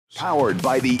Powered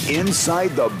by the Inside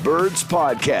the Birds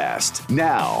podcast.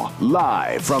 Now,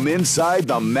 live from inside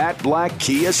the Matt Black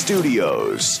Kia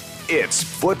Studios. It's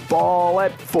Football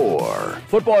at 4.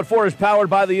 Football at 4 is powered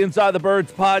by the Inside the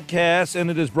Birds podcast,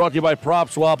 and it is brought to you by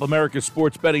PropSwap, America's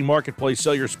sports betting marketplace.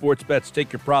 Sell your sports bets,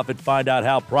 take your profit, find out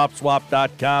how.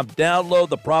 PropSwap.com. Download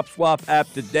the PropSwap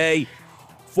app today.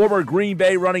 Former Green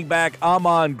Bay running back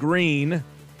Ahman Green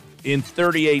in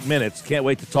 38 minutes. Can't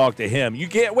wait to talk to him. You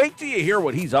can't wait till you hear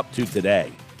what he's up to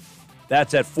today.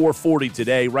 That's at 4:40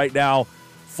 today. Right now,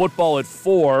 Football at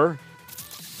 4.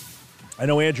 I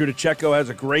know Andrew DiCecco has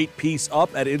a great piece up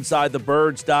at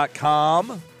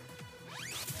InsideTheBirds.com.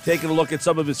 Taking a look at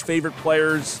some of his favorite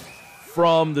players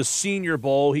from the Senior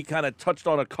Bowl. He kind of touched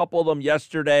on a couple of them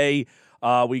yesterday.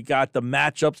 We got the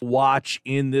matchups watch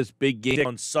in this big game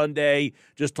on Sunday.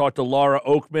 Just talked to Laura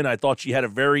Oakman. I thought she had a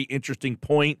very interesting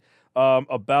point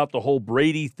about the whole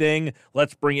Brady thing.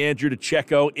 Let's bring Andrew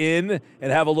DiCecco in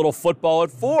and have a little Football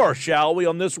at 4, shall we,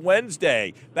 on this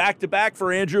Wednesday. Back-to-back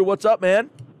for Andrew. What's up,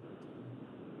 man?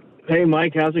 Hey,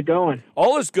 Mike. How's it going?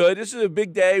 All is good. This is a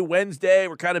big day, Wednesday.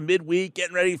 We're kind of midweek,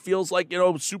 getting ready. It feels like,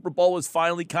 Super Bowl is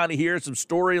finally kind of here. Some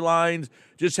storylines.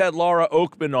 Just had Laura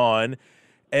Oakman on.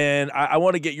 And I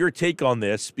want to get your take on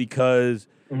this because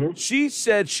she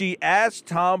said she asked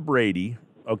Tom Brady,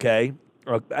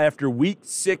 after week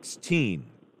 16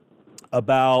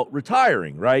 about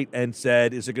retiring, right? And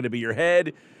said, is it going to be your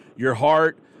head, your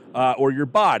heart, or your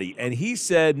body? And he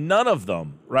said none of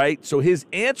them, right? So his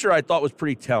answer I thought was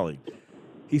pretty telling.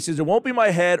 He says, it won't be my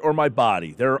head or my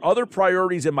body. There are other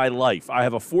priorities in my life. I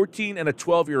have a 14 and a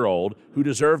 12-year-old who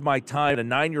deserve my time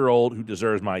and a 9-year-old who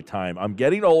deserves my time. I'm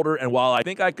getting older, and while I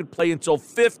think I could play until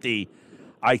 50,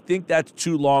 I think that's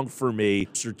too long for me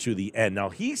to the end. Now,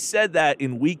 he said that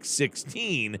in week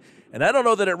 16, and I don't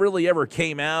know that it really ever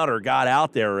came out or got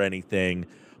out there or anything,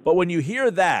 but when you hear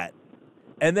that,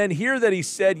 and then hear that he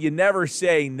said you never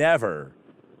say never,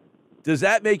 does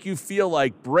that make you feel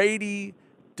like Brady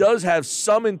does have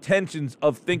some intentions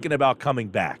of thinking about coming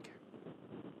back?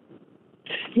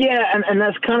 Yeah, and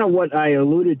that's kind of what I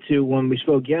alluded to when we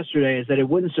spoke yesterday, is that it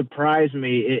wouldn't surprise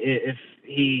me if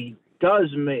he does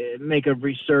make a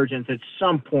resurgence at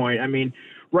some point. I mean,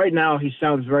 right now he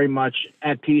sounds very much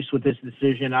at peace with this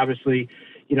decision. Obviously,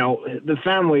 the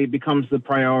family becomes the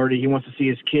priority. He wants to see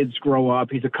his kids grow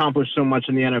up. He's accomplished so much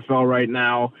in the NFL right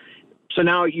now. So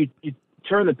now you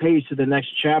turn the page to the next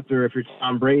chapter if you're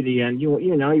Tom Brady, and you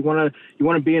want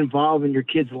to be involved in your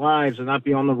kids' lives and not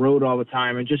be on the road all the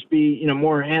time and just be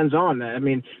more hands-on. I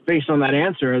mean, based on that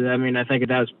answer, I think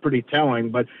that's pretty telling.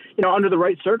 But under the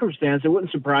right circumstance, it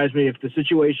wouldn't surprise me if the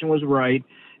situation was right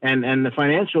and the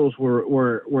financials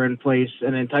were in place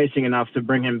and enticing enough to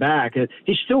bring him back.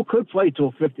 He still could play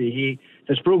till 50. He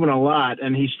has proven a lot,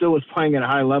 and he still is playing at a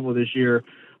high level this year.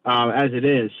 As it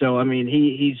is. So, I mean,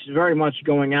 he's very much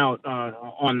going out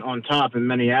on top in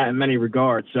many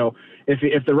regards. So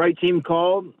if the right team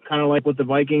called, kind of like what the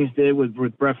Vikings did with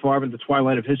Brett Favre at the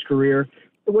twilight of his career,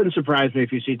 it wouldn't surprise me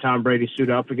if you see Tom Brady suit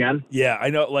up again. Yeah,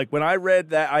 I know. Like when I read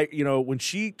that, when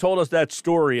she told us that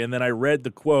story and then I read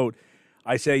the quote,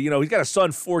 I say, he's got a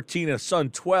son 14 and a son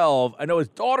 12. I know his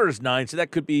daughter's 9, so that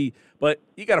could be, but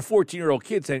you got a 14-year-old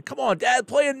kid saying, come on, Dad,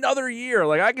 play another year.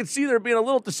 Like, I can see there being a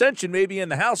little dissension maybe in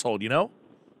the household, Yeah,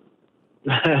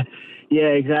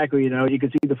 exactly. You can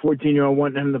see the 14-year-old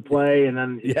wanting him to play, and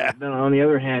then, then on the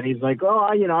other hand, he's like, oh,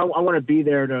 I want to be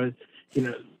there to,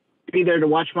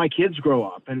 watch my kids grow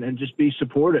up and just be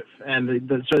supportive.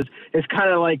 And so it's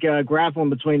kind of like grappling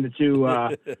between the two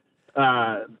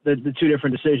the two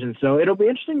different decisions. So it'll be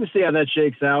interesting to see how that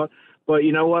shakes out. But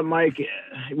you know what, Mike,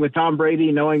 with Tom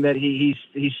Brady, knowing that he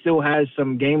still has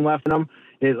some game left in him,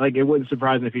 it wouldn't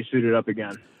surprise me if he suited up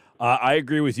again. I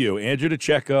agree with you. Andrew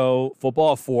DiCecco,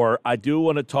 Football 4. I do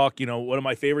want to talk, one of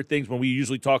my favorite things when we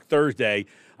usually talk Thursday,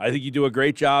 I think you do a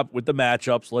great job with the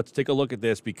matchups. Let's take a look at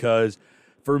this because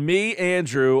for me,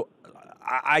 Andrew,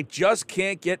 I just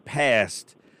can't get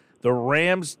past the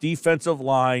Rams' defensive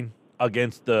line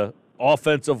against the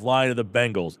offensive line of the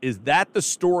Bengals. Is that the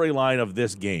storyline of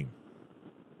this game?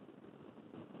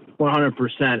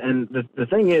 100%. And the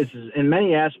thing is in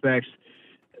many aspects,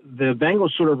 the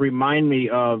Bengals sort of remind me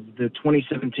of the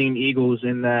 2017 Eagles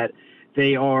in that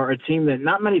they are a team that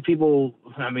not many people,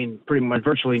 pretty much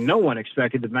virtually no one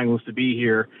expected the Bengals to be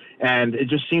here. And it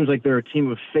just seems like they're a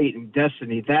team of fate and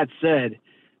destiny. That said,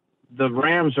 the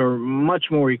Rams are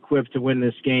much more equipped to win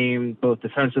this game, both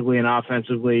defensively and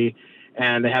offensively.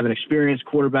 And they have an experienced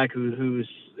quarterback who's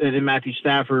in Matthew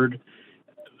Stafford,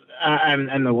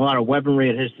 and a lot of weaponry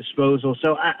at his disposal.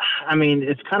 So,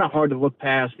 it's kind of hard to look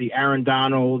past the Aaron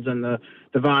Donalds and the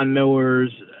Von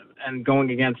Millers and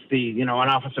going against an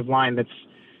offensive line that's,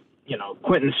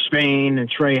 Quentin Spain and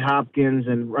Trey Hopkins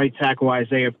and right tackle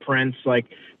Isaiah Prince, like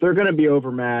they're going to be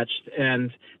overmatched.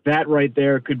 And that right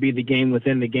there could be the game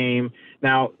within the game.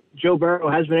 Now, Joe Burrow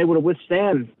has been able to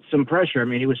withstand some pressure. I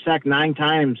mean, he was sacked 9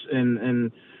 times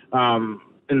in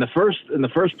the first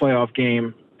playoff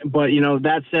game. But,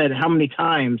 that said, how many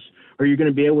times are you going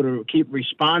to be able to keep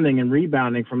responding and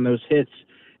rebounding from those hits?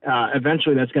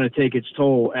 Eventually that's going to take its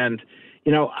toll. And,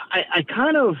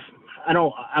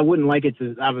 I wouldn't like it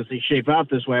to obviously shape out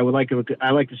this way. I like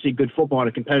to see good football in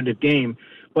a competitive game,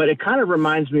 but it kind of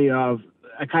reminds me of,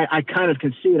 I kind of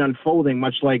can see it unfolding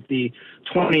much like the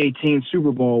 2018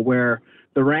 Super Bowl, where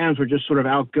the Rams were just sort of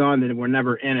outgunned and were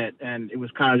never in it. And it was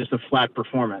kind of just a flat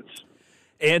performance.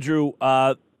 Andrew,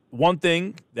 one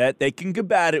thing that they can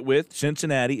combat it with,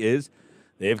 Cincinnati, is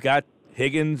they've got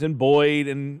Higgins and Boyd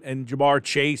and Jamar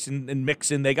Chase and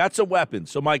Mixon. They got some weapons.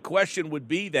 So my question would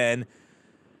be then,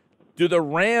 do the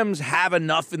Rams have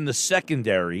enough in the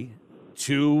secondary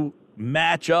to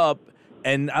match up?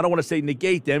 And I don't want to say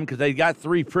negate them because they got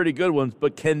 3 pretty good ones,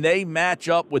 but can they match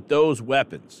up with those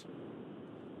weapons?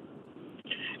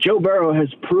 Joe Burrow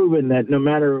has proven that no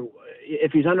matter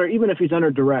even if he's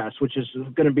under duress, which is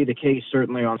going to be the case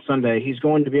certainly on Sunday, he's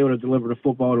going to be able to deliver the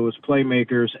football to his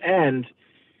playmakers. And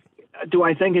do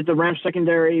I think it's the Rams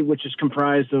secondary, which is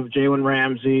comprised of Jalen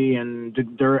Ramsey and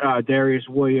Darius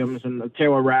Williams and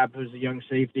Taylor Rapp, who's a young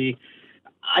safety?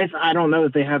 I don't know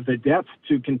that they have the depth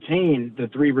to contain the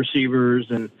 3 receivers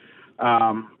and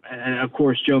of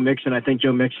course Joe Mixon. I think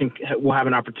Joe Mixon will have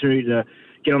an opportunity to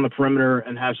get on the perimeter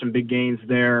and have some big gains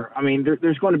there. I mean,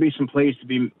 there's going to be some plays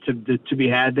to be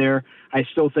had there. I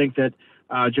still think that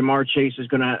Jamar Chase is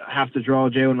going to have to draw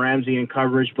Jalen Ramsey in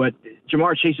coverage, but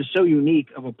Jamar Chase is so unique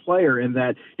of a player in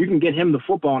that you can get him the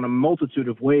football in a multitude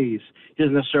of ways. He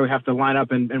doesn't necessarily have to line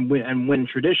up and win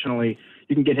traditionally.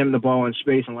 You can get him the ball in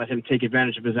space and let him take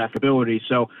advantage of his ability.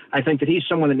 So I think that he's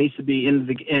someone that needs to be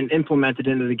implemented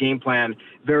into the game plan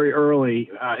very early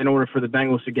in order for the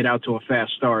Bengals to get out to a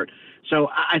fast start. So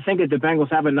I think that the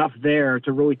Bengals have enough there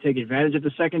to really take advantage of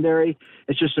the secondary.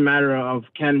 It's just a matter of,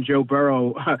 can Joe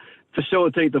Burrow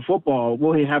facilitate the football?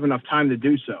 Will he have enough time to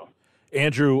do so?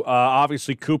 Andrew,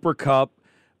 obviously Cooper Kupp,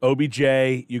 OBJ,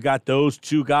 you got those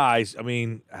 2 guys. I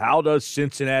mean, how does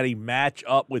Cincinnati match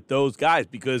up with those guys?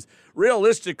 Because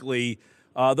realistically,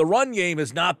 the run game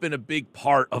has not been a big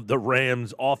part of the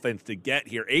Rams' offense to get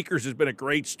here. Akers has been a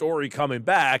great story coming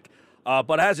back,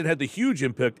 but hasn't had the huge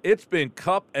impact. It's been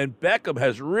Kupp, and Beckham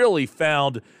has really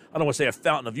found, I don't want to say a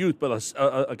fountain of youth, but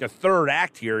like a third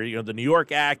act here. The New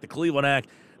York act, the Cleveland act,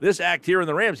 this act here in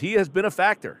the Rams, he has been a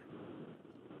factor.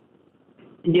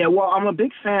 Yeah, well, I'm a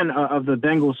big fan of the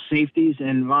Bengals safeties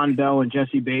and Von Bell and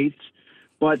Jesse Bates,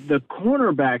 but the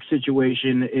cornerback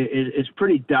situation is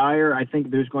pretty dire. I think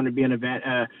there's going to be an event.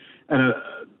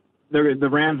 The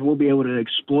Rams will be able to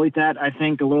exploit that, I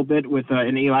think, a little bit with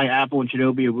an Eli Apple and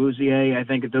Chidobe Awuzie. I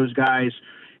think that those guys,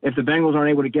 if the Bengals aren't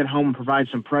able to get home and provide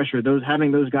some pressure,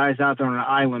 having those guys out there on an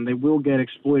island, they will get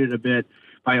exploited a bit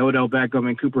by Odell Beckham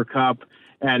and Cooper Kupp.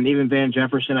 And even Van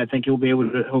Jefferson, I think he'll be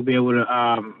able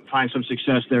to find some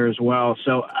success there as well.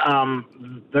 So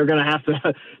they're going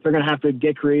to have to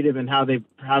get creative in how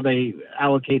they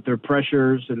allocate their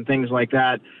pressures and things like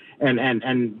that,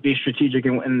 and be strategic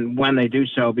in when they do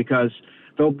so, because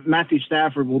Matthew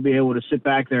Stafford will be able to sit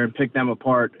back there and pick them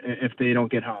apart if they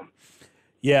don't get home.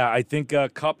 Yeah, I think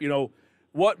Kupp.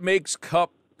 What makes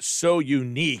Kupp so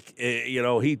unique?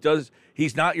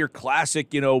 He's not your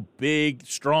classic, big,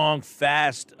 strong,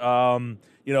 fast,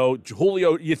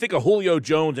 Julio. You think of Julio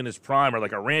Jones in his prime, or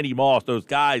like a Randy Moss, those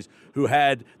guys who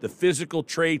had the physical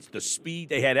traits, the speed,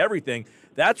 they had everything.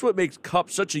 That's what makes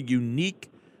Kupp such a unique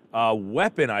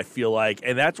weapon, I feel like.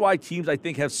 And that's why teams, I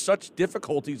think, have such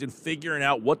difficulties in figuring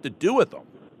out what to do with them.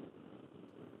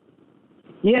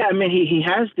 Yeah, I mean, he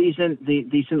has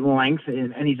decent length,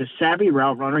 and he's a savvy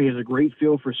route runner. He has a great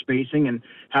feel for spacing and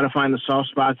how to find the soft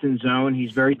spots in zone.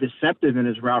 He's very deceptive in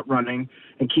his route running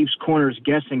and keeps corners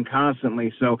guessing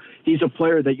constantly. So he's a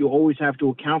player that you always have to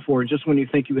account for. And just when you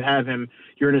think you have him,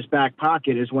 you're in his back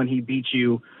pocket is when he beats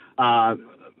you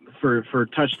for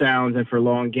touchdowns and for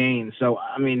long gains. So,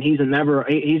 I mean, he's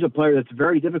a player that's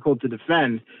very difficult to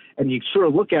defend. And you sort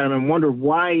of look at him and wonder,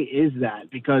 why is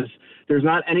that? Because there's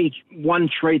not any one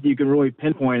trait that you can really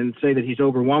pinpoint and say that he's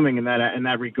overwhelming in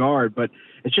that regard, but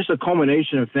it's just a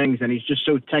culmination of things, and he's just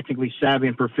so technically savvy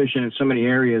and proficient in so many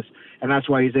areas, and that's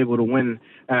why he's able to win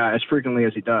as frequently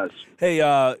as he does. Hey,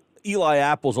 Eli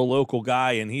Apple's a local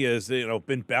guy, and he has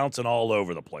been bouncing all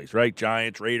over the place, right?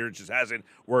 Giants, Raiders, just hasn't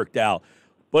worked out.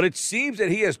 But it seems that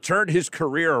he has turned his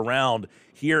career around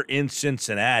here in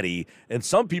Cincinnati, and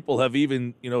some people have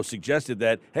even, suggested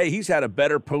that, hey, he's had a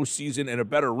better postseason and a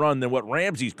better run than what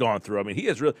Ramsey's gone through. I mean, he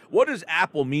has really. What does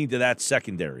Apple mean to that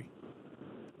secondary?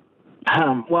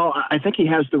 Well, I think he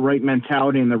has the right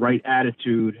mentality and the right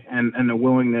attitude and the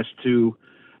willingness to,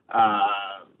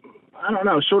 I don't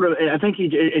know, sort of. I think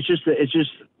it's just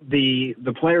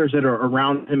the players that are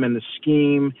around him and the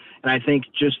scheme, and I think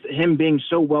just him being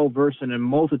so well versed in a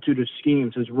multitude of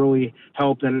schemes has really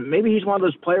helped. And maybe he's one of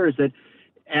those players that,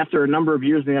 after a number of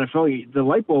years in the NFL, the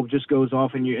light bulb just goes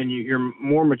off, and you're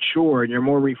more mature and you're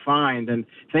more refined, and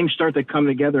things start to come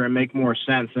together and make more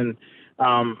sense. And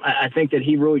I think that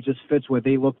he really just fits what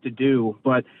they look to do.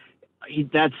 But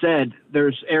that said,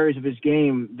 there's areas of his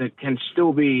game that can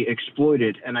still be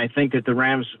exploited, and I think that the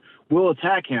Rams will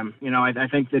attack him. I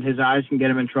think that his eyes can get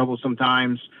him in trouble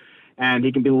sometimes, and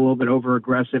he can be a little bit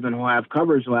over-aggressive, and he'll have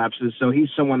coverage lapses. So he's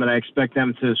someone that I expect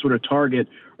them to sort of target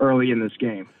early in this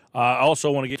game. I also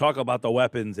want to talk about the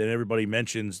weapons, and everybody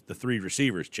mentions the three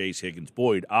receivers, Chase, Higgins,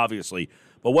 Boyd, obviously.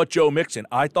 But what Joe Mixon,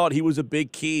 I thought he was a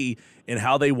big key in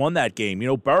how they won that game.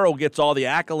 Burrow gets all the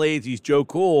accolades, he's Joe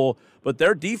Cool, but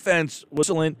their defense was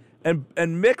excellent,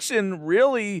 and Mixon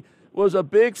really was a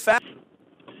big factor.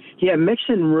 Yeah,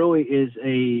 Mixon really is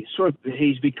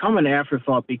he's become an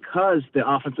afterthought because the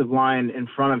offensive line in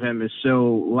front of him is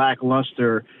so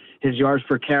lackluster. His yards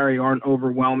per carry aren't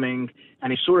overwhelming,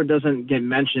 and he sort of doesn't get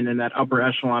mentioned in that upper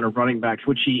echelon of running backs,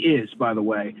 which he is, by the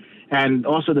way. And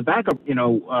also the backup,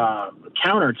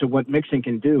 counter to what Mixon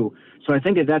can do. So I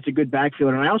think that that's a good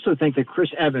backfield. And I also think that Chris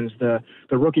Evans, the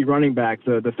rookie running back,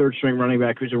 the third-string running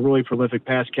back, who's a really prolific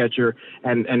pass catcher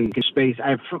and can space,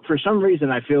 for some reason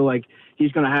I feel like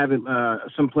he's going to have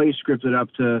some plays scripted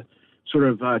up to sort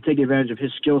of take advantage of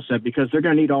his skill set, because they're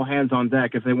going to need all hands on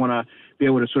deck if they want to be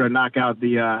able to sort of knock out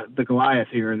the Goliath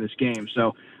here in this game.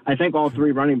 So I think all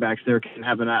three running backs there can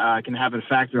have a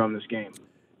factor on this game.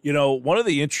 One of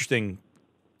the interesting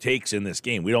takes in this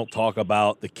game, we don't talk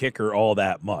about the kicker all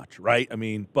that much, right? I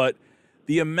mean, but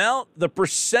the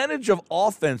percentage of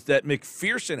offense that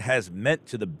McPherson has meant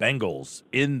to the Bengals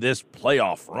in this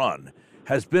playoff run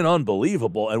has been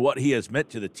unbelievable, and what he has meant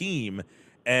to the team.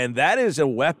 And that is a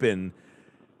weapon.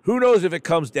 Who knows if it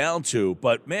comes down to,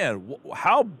 but man,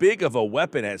 how big of a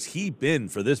weapon has he been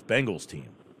for this Bengals team?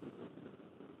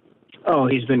 Oh,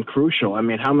 he's been crucial. I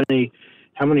mean, how many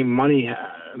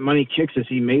money kicks has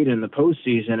he made in the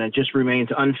postseason, and just remains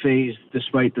unfazed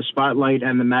despite the spotlight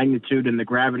and the magnitude and the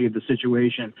gravity of the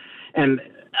situation. And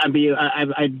I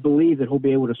believe that he'll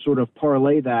be able to sort of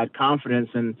parlay that confidence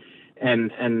and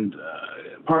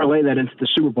parlay that into the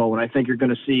Super Bowl. And I think you're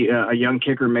going to see a young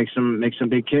kicker make some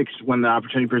big kicks when the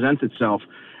opportunity presents itself.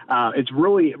 It's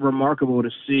really remarkable to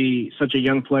see such a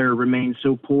young player remain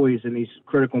so poised in these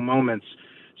critical moments.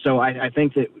 So I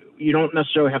think that you don't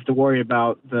necessarily have to worry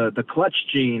about the clutch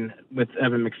gene with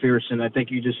Evan McPherson. I think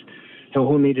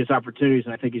he'll need his opportunities,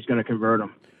 and I think he's going to convert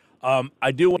them.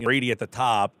 I do want Brady at the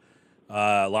top.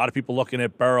 A lot of people looking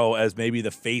at Burrow as maybe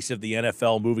the face of the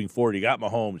NFL moving forward. You got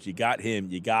Mahomes, you got him,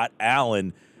 you got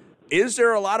Allen. Is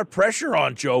there a lot of pressure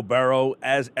on Joe Burrow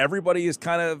as everybody is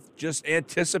kind of just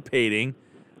anticipating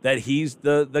that he's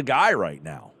the guy right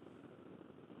now?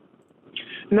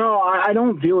 No, I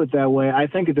don't view it that way. I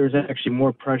think that there's actually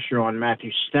more pressure on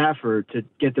Matthew Stafford to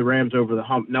get the Rams over the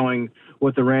hump, knowing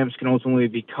what the Rams can ultimately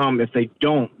become if they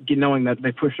don't, knowing that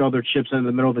they pushed all their chips into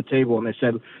the middle of the table and they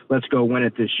said, let's go win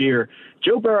it this year.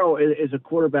 Joe Burrow is a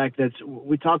quarterback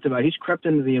we talked about. He's crept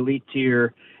into the elite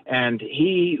tier, and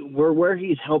where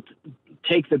he's helped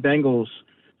take the Bengals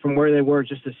from where they were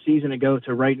just a season ago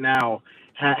to right now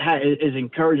is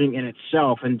encouraging in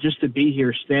itself. And just to be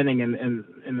here standing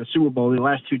in the Super Bowl, the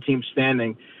last two teams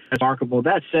standing, is remarkable.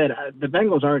 That said, the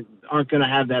Bengals aren't going to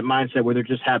have that mindset where they're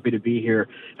just happy to be here.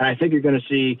 And I think you're going to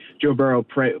see Joe Burrow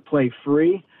play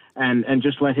free and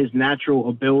just let his natural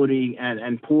ability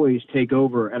and poise take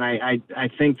over. And I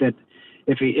think that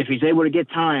if he's able to get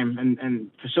time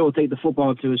and facilitate the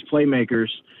football to his playmakers,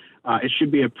 it should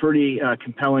be a pretty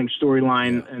compelling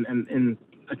storyline and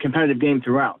a competitive game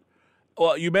throughout.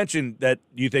 Well, you mentioned that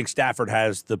you think Stafford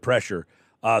has the pressure.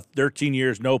 13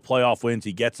 years, no playoff wins.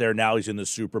 He gets there. Now he's in the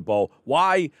Super Bowl.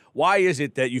 Why is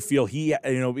it that you feel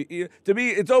to me,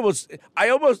 it's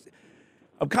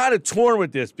I'm kind of torn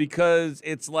with this, because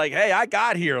it's like, hey, I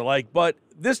got here, but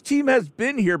this team has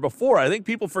been here before. I think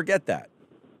people forget that.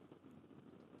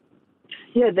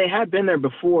 Yeah, they have been there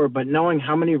before, but knowing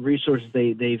how many resources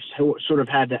they've sort of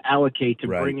had to allocate to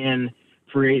bring in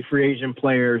free agent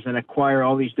players and acquire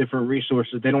all these different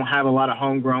resources. They don't have a lot of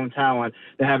homegrown talent.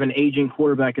 They have an aging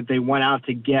quarterback that they went out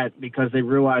to get because they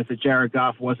realized that Jared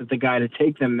Goff wasn't the guy to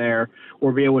take them there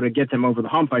or be able to get them over the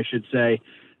hump, I should say.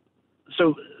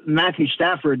 So Matthew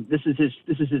Stafford, this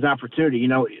is his opportunity. You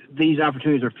know, these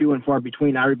opportunities are few and far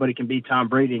between. Not everybody can beat Tom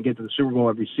Brady and get to the Super Bowl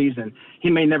every season. He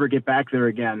may never get back there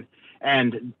again.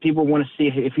 And people want to see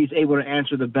if he's able to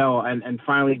answer the bell and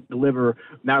finally deliver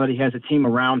now that he has a team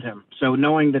around him. So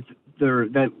knowing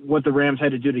that what the Rams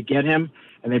had to do to get him,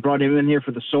 and they brought him in here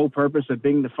for the sole purpose of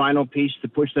being the final piece to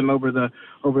push them over the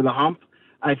hump,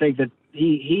 I think that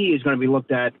he is going to be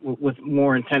looked at with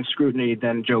more intense scrutiny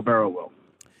than Joe Burrow will.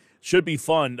 Should be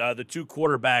fun. The two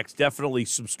quarterbacks, definitely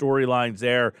some storylines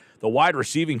there. The wide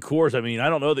receiving cores, I mean, I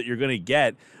don't know that you're going to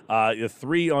get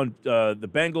three on the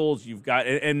Bengals. You've got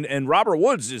and Robert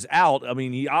Woods is out. I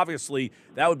mean, he obviously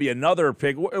that would be another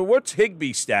pick. What's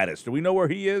Higbee's status? Do we know where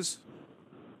he is?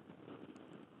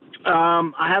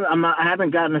 I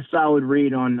haven't gotten a solid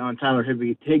read on Tyler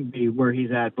Higbee where he's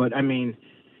at, but I mean,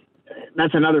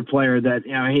 that's another player that,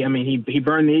 you know, he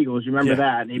burned the Eagles. You remember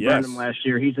that? And he burned them last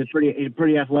year. He's a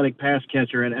pretty athletic pass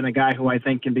catcher and a guy who I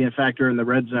think can be a factor in the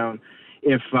red zone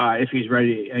if he's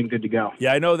ready and good to go.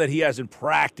 Yeah, I know that he hasn't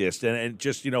practiced, and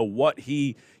just, you know, what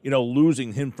he, you know,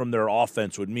 losing him from their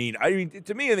offense would mean. I mean,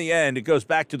 to me, in the end, it goes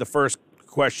back to the first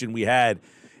question we had,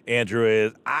 Andrew,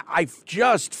 is I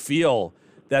just feel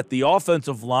that the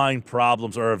offensive line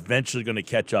problems are eventually going to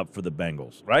catch up for the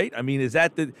Bengals, right? I mean, is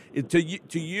that to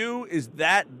you, is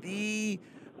that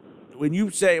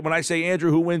when I say, Andrew,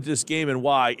 who wins this game and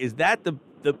why, is that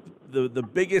the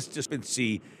biggest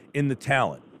discrepancy in the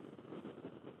talent?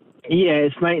 Yeah,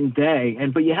 it's night and day,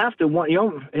 but you have to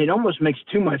it almost makes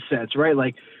too much sense, right?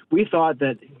 Like, we thought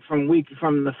that from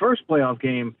the first playoff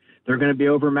game, they're going to be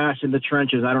overmatched in the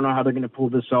trenches. I don't know how they're going to pull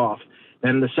this off.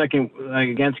 Then the second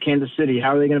against Kansas City,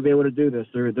 how are they going to be able to do this?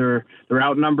 They're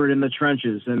outnumbered in the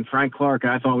trenches, and Frank Clark,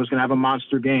 I thought, was going to have a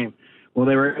monster game. Well,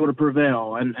 they were able to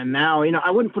prevail, and now, you know, I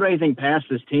wouldn't put anything past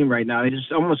this team right now. It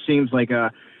just almost seems like I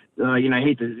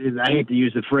hate to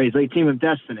use the phrase, like a team of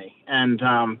destiny, and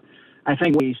I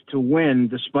think ways to win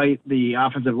despite the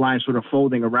offensive line sort of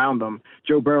folding around them.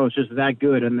 Joe Burrow is just that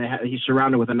good, and he's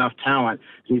surrounded with enough talent,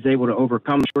 so he's able to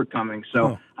overcome shortcomings.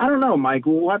 So I don't know, Mike.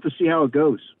 We'll have to see how it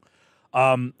goes.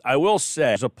 I will say,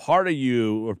 there's a part of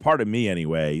you, or part of me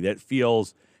anyway, that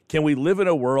feels, can we live in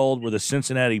a world where the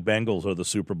Cincinnati Bengals are the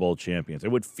Super Bowl champions?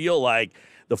 It would feel like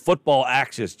the football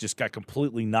axis just got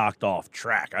completely knocked off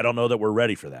track. I don't know that we're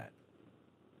ready for that.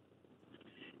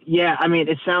 Yeah, I mean,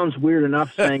 it sounds weird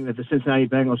enough saying that the Cincinnati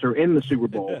Bengals are in the Super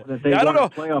Bowl, that they won a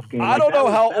playoff game. I don't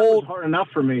know how old. Hard enough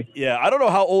for me. Yeah, I don't know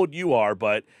how old you are,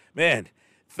 but man,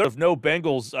 of no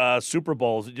Bengals Super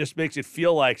Bowls, it just makes it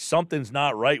feel like something's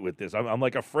not right with this. I'm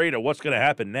like afraid of what's going to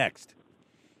happen next.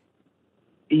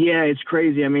 Yeah, it's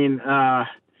crazy. I mean,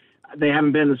 they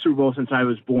haven't been in the Super Bowl since I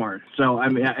was born, so I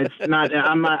mean, it's not.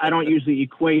 I don't usually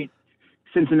equate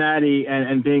Cincinnati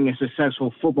and being a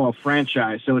successful football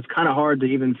franchise, so it's kind of hard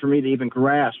for me to even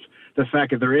grasp the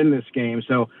fact that they're in this game.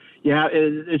 So yeah,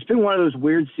 it's been one of those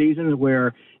weird seasons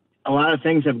where a lot of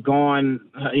things have gone,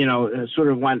 sort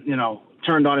of went,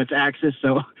 turned on its axis.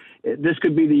 So this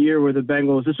could be the year where this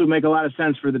would make a lot of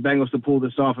sense for the Bengals to pull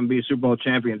this off and be Super Bowl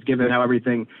champions, given how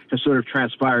everything has sort of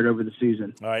transpired over the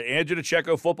season. All right, Andrew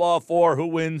DiCecco, Football at 4, who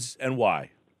wins and why?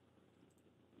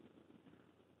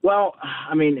 Well,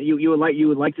 I mean, you would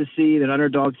like to see that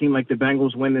underdog team like the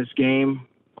Bengals win this game,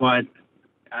 but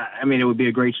I mean, it would be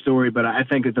a great story. But I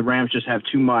think that the Rams just have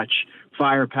too much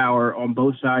firepower on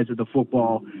both sides of the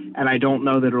football, and I don't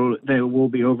know that it will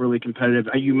be overly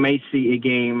competitive. You may see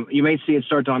it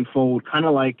start to unfold, kind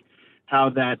of like how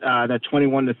that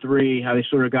 21-3, how they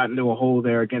sort of got into a hole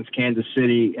there against Kansas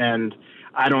City, and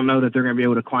I don't know that they're going to be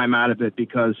able to climb out of it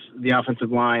because the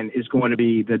offensive line is going to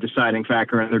be the deciding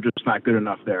factor, and they're just not good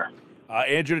enough there.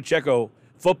 Andrew DiCecco,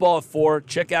 Football at 4.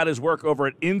 Check out his work over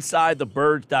at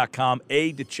InsideTheBirds.com,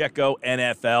 DiCecco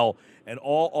NFL, and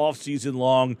all offseason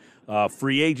long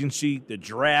free agency, the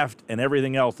draft, and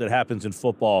everything else that happens in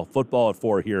football. Football at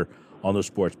 4 here on the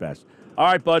Sports Bash. All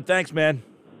right, bud. Thanks, man.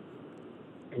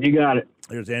 You got it.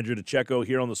 There's Andrew DiCecco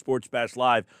here on the Sports Bash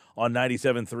Live on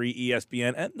 97.3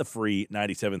 ESPN and the free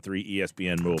 97.3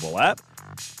 ESPN mobile app.